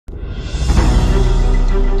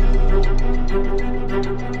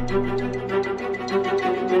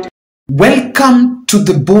come to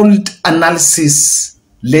the bold analysis,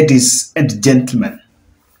 ladies and gentlemen.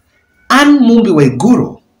 Anne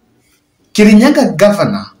Waiguru, Kirinyaga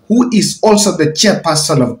governor, who is also the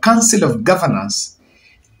chairperson of Council of Governors,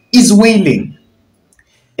 is wailing.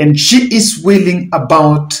 And she is wailing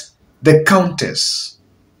about the countess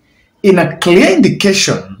in a clear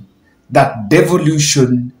indication that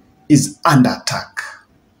devolution is under attack.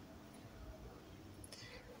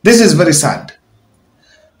 This is very sad.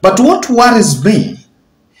 But what worries me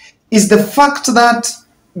is the fact that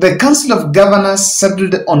the Council of Governors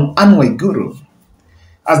settled on Anne Waiguru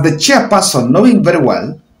as the chairperson, knowing very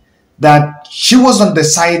well that she was on the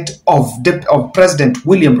side of President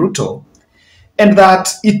William Ruto, and that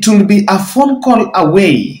it will be a phone call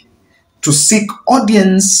away to seek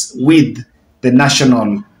audience with the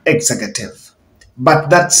national executive. But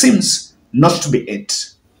that seems not to be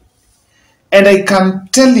it. And I can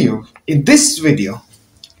tell you in this video,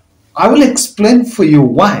 I will explain for you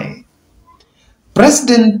why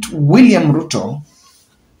President William Ruto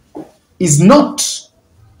is not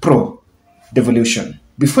pro-devolution.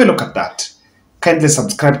 Before you look at that, kindly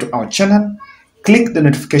subscribe to our channel, click the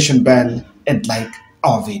notification bell, and like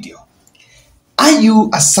our video. Are you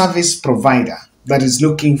a service provider that is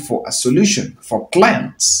looking for a solution for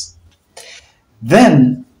clients?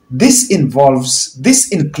 Then this includes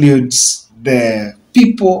the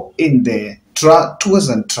people in the tours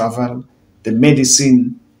and travel, the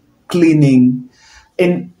medicine, cleaning,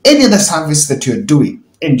 and any other service that you're doing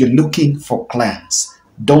and you're looking for clients.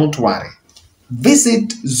 Don't worry.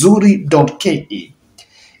 Visit zuri.ke.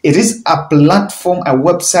 It is a platform, a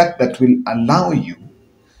website that will allow you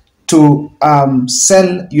to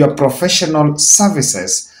sell your professional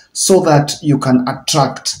services so that you can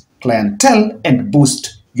attract clientele and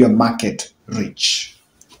boost your market reach.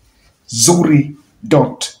 Zuri.ke.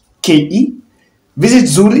 Visit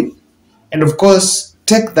Zuri and of course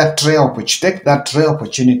take that rare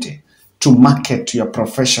opportunity to market your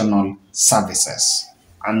professional services.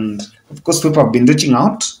 And of course, people have been reaching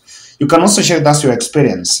out. You can also share with us your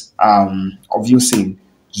experience of using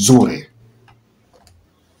Zuri.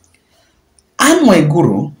 Anne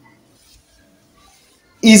Waiguru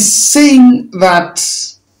is saying that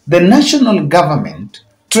the national government,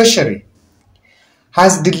 Treasury,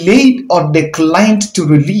 has delayed or declined to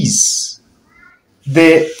release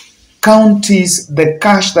the counties, the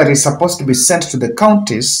cash that is supposed to be sent to the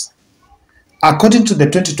counties, according to the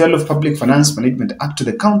 2012 Public Finance Management Act, to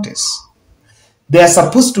the counties. They are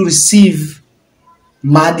supposed to receive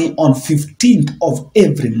money on 15th of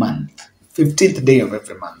every month, 15th day of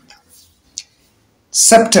every month.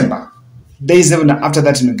 September, days even after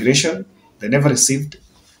that inauguration, they never received.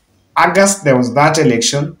 August, there was that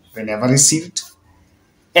election, they never received.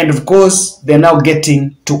 And of course, they're now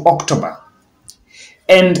getting to October.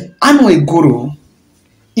 And Anne Waiguru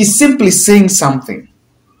is simply saying something.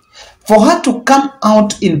 For her to come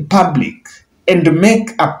out in public and make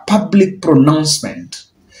a public pronouncement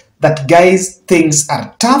that, guys, things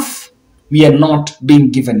are tough, we are not being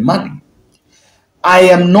given money. I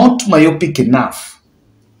am not myopic enough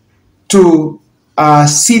to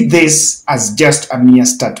see this as just a mere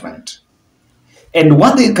statement. And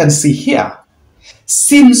what you can see here,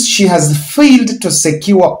 seems she has failed to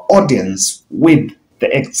secure audience with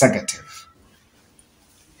the executive.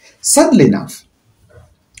 Sadly enough,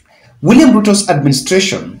 William Ruto's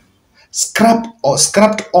administration scrapped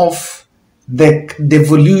off the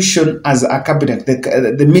devolution as a cabinet,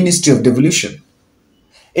 the Ministry of Devolution.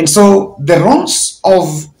 And so the roles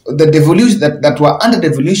of the devolution that were under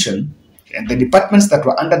devolution and the departments that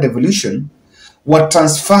were under devolution were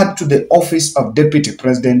transferred to the office of Deputy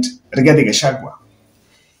President Rigathi Gachagua.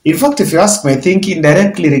 In fact, if you ask me, I think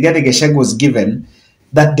indirectly Rigathi Gachagua was given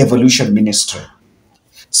that devolution ministry.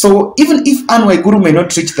 So even if Anne Waiguru may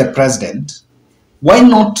not reach the president, why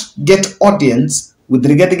not get audience with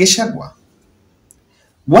Rigathi Gachagua?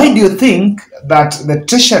 Why do you think that the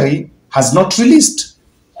Treasury has not released?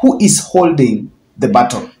 Who is holding the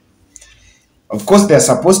baton? Of course, there are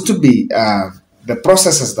supposed to be the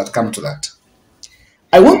processes that come to that.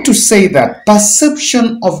 I want to say that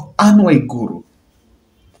perception of Anne Waiguru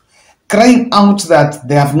crying out that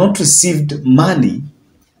they have not received money,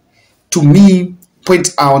 to me, point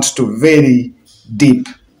out to very deep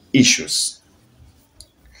issues.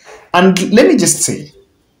 And let me just say,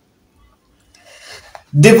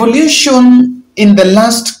 devolution in the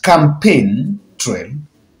last campaign trail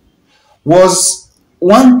was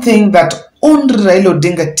one thing that only Raila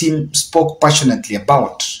Odinga team spoke passionately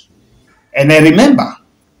about. And I remember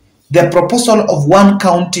the proposal of one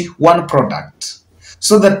county, one product,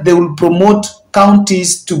 so that they will promote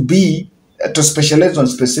counties to be to specialize on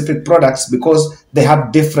specific products because they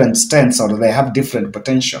have different strengths or they have different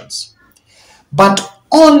potentials. But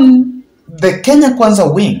on the Kenya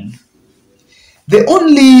Kwanza wing, the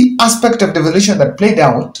only aspect of devolution that played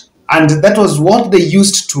out, and that was what they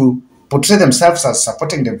used to portray themselves as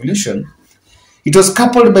supporting devolution, it was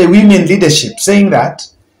coupled by women leadership, saying that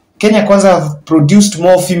Kenya Kwanza have produced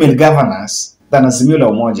more female governors than Azimio la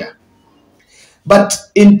Umoja. But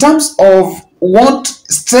in terms of what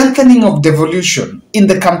strengthening of devolution in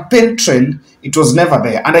the campaign trail, it was never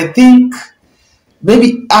there. And I think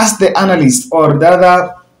maybe ask the analysts or the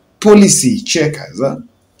other policy checkers,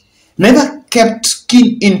 never kept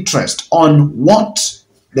keen interest on what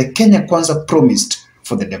the Kenya Kwanza promised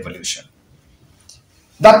for the devolution.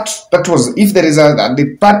 That was, if there is a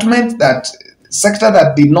department, that sector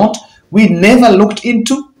that did not, we never looked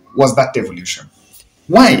into, was that devolution.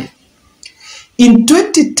 Why? In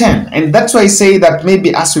 2010, and that's why I say that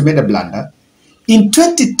maybe us we made a blunder, in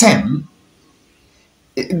 2010,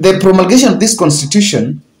 the promulgation of this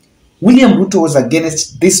constitution, William Ruto was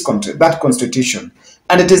against that constitution.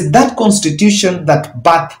 And it is that constitution that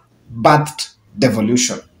birthed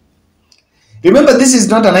devolution. Remember, this is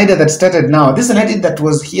not an idea that started now. This is an idea that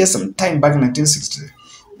was here some time back in 1960,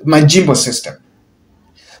 Majimbo system.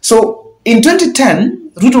 So in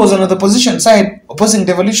 2010, Ruto was on the opposition side opposing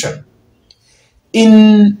devolution.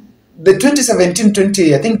 In the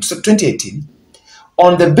 2018,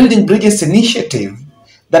 on the Building Bridges initiative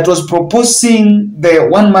that was proposing the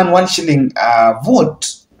 1 man, 1 shilling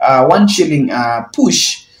vote, 1 shilling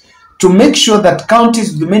push to make sure that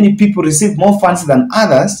counties with many people receive more funds than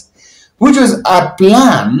others, which was a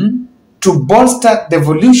plan to bolster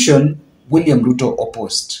devolution, William Ruto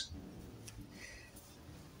opposed.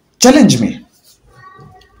 Challenge me.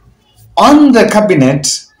 On the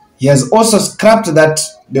cabinet, he has also scrapped that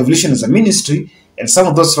devolution as a ministry and some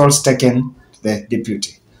of those roles taken to the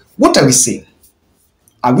deputy. What are we seeing?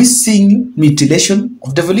 Are we seeing mutilation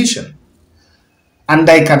of devolution? And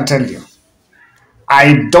I can tell you,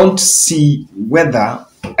 I don't see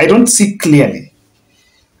clearly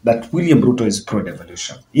that William Ruto is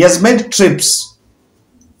pro-devolution. He has made trips.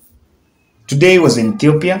 Today he was in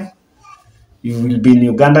Ethiopia. He will be in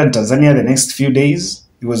Uganda and Tanzania the next few days.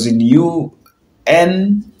 He was in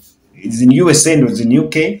UN, he's in USA and was in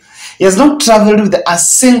UK. He has not traveled with a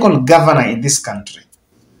single governor in this country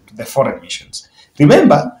to the foreign missions.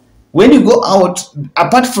 Remember, when you go out,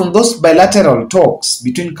 apart from those bilateral talks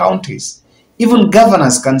between counties, even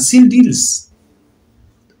governors can seal deals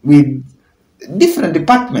with different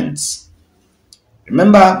departments.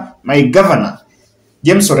 Remember, my governor,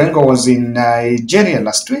 James Orengo, was in Nigeria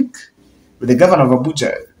last week with the governor of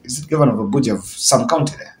Abuja. Is it governor of Abuja, of some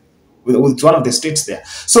county there? With one of the states there.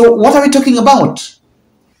 So what are we talking about?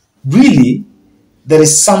 Really, there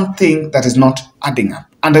is something that is not adding up.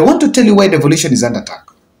 And I want to tell you why devolution is under attack.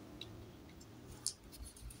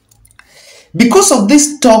 Because of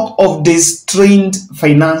this talk of these strained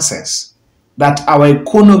finances, that our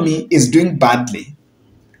economy is doing badly,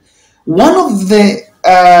 one of the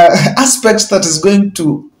aspects that is going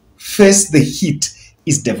to face the heat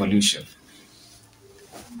is devolution.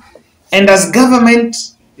 And as government,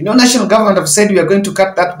 national government have said we are going to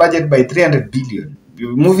cut that budget by 300 billion.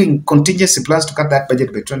 We're moving contingency plans to cut that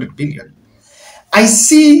budget by 200 billion. I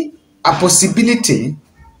see a possibility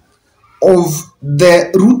of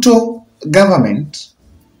the Ruto government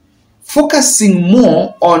focusing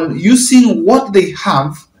more on using what they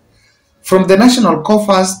have from the national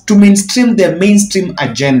coffers to mainstream their mainstream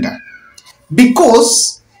agenda,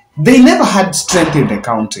 because they never had strength in the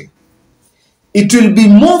country. It will be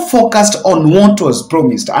more focused on what was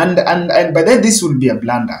promised, and by then this will be a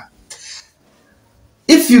blunder.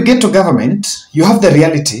 If you get to government, you have the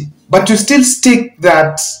reality, but you still stick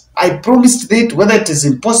that I promised it, whether it is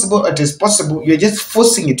impossible or it is possible, you're just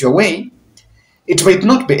forcing it your way. It might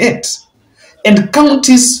not be it. And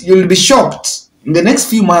counties, you'll be shocked in the next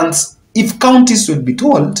few months if counties will be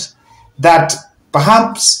told that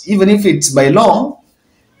perhaps, even if it's by law,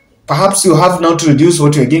 perhaps you have now to reduce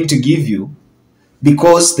what we're going to give you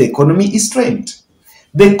because the economy is strained.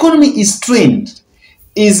 The economy is strained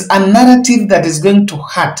is a narrative that is going to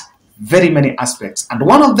hurt very many aspects, and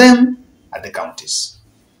one of them are the counties.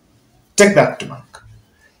 Take that to mark.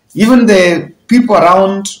 Even the people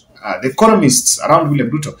around, the economists around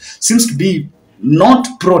William Ruto, seems to be not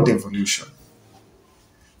pro-devolution.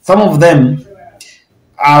 Some of them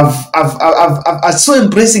are so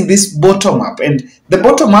embracing this bottom-up, and the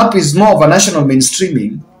bottom-up is more of a national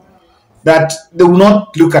mainstreaming that they will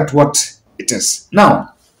not look at what it is.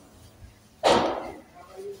 Now,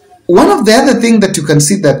 one of the other things that you can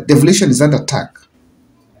see that devolution is under attack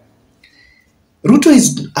Ruto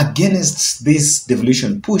is against this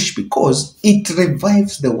devolution push because it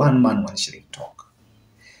revives the one man, one shilling talk.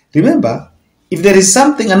 Remember, if there is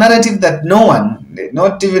something, a narrative that no one,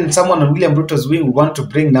 not even someone on William Ruto's wing, would want to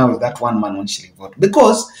bring now is that one man, one shilling vote.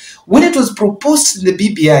 Because when it was proposed in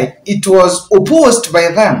the BBI, it was opposed by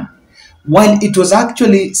them, while it was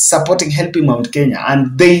actually supporting helping Mount Kenya.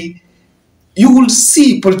 And you will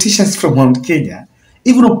see politicians from Mount Kenya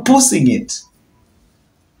even opposing it.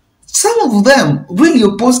 Some of them really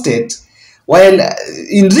opposed it, while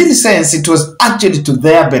in real sense it was actually to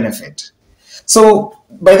their benefit. So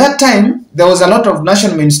by that time, there was a lot of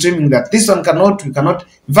national mainstreaming that this one we cannot.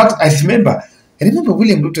 In fact, I remember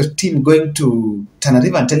William Ruto's team going to Tana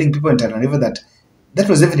River and telling people in Tana River that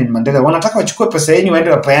was even in Mandela. Wanataka wachukue pesa yenyu waende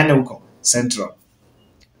wapeane huko Central.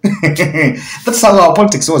 That's how our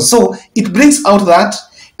politics was. So it brings out that,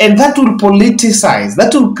 and that will politicize.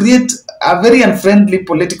 That will create a very unfriendly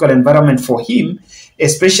political environment for him,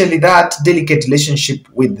 especially that delicate relationship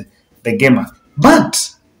with the gamer.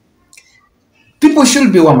 But people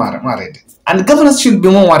should be more worried, and governors should be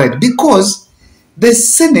more worried, because the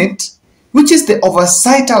Senate, which is the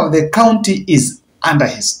oversight of the county, is under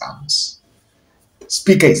his arms.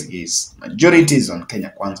 Speaker is his, majority is on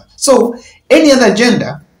Kenya Kwanza. So any other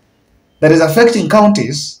agenda that is affecting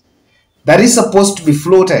counties that is supposed to be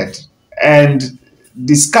floated and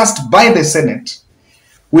discussed by the Senate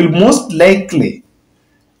will most likely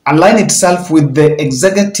align itself with the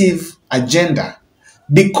executive agenda,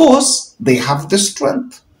 because they have the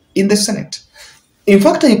strength in the Senate. In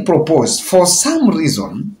fact, I propose, for some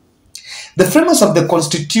reason, the framers of the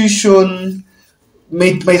Constitution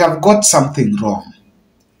might have got something wrong.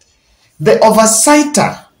 The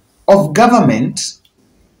oversighter of government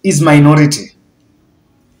is minority.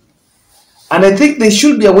 And I think there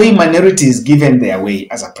should be a way minority is given their way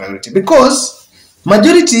as a priority, because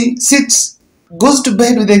majority goes to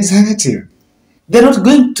bed with the executive. They're not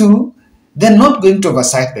going to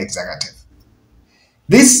oversight the executive.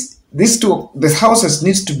 The houses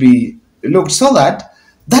needs to be looked so that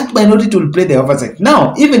minority will play the oversight.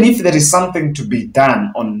 Now, even if there is something to be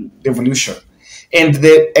done on devolution and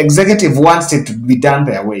the executive wants it to be done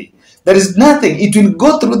their way, there is nothing. It will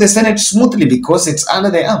go through the Senate smoothly because it's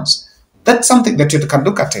under their arms. That's something that you can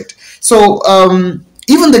look at it. So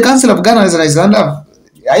even the Council of Governors in Iceland,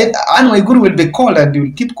 Waiguru will be called and you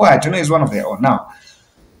will keep quiet. You know, he's one of their own. Now,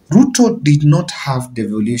 Ruto did not have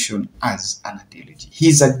devolution as an ideology.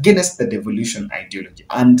 He's against the devolution ideology.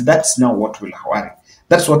 And that's now what will worry.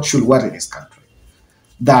 That's what should worry this country.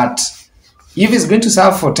 That if he's going to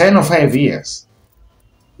serve for 10 or 5 years,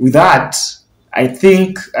 with that, I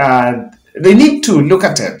think they need to look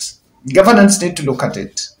at it. Governance need to look at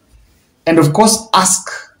it. And of course,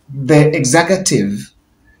 ask the executive,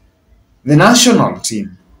 the national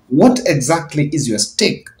team, what exactly is your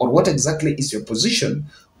stake, or what exactly is your position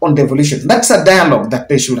on devolution? That's a dialogue that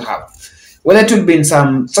they should have. Whether it will be in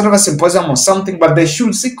some sort of a symposium or something, but they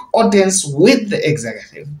should seek audience with the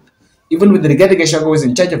executive, even with the Gachagua who is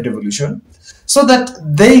in charge of devolution, so that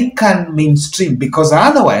they can mainstream, because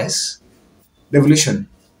otherwise, devolution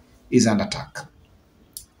is under attack.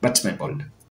 That's my bold.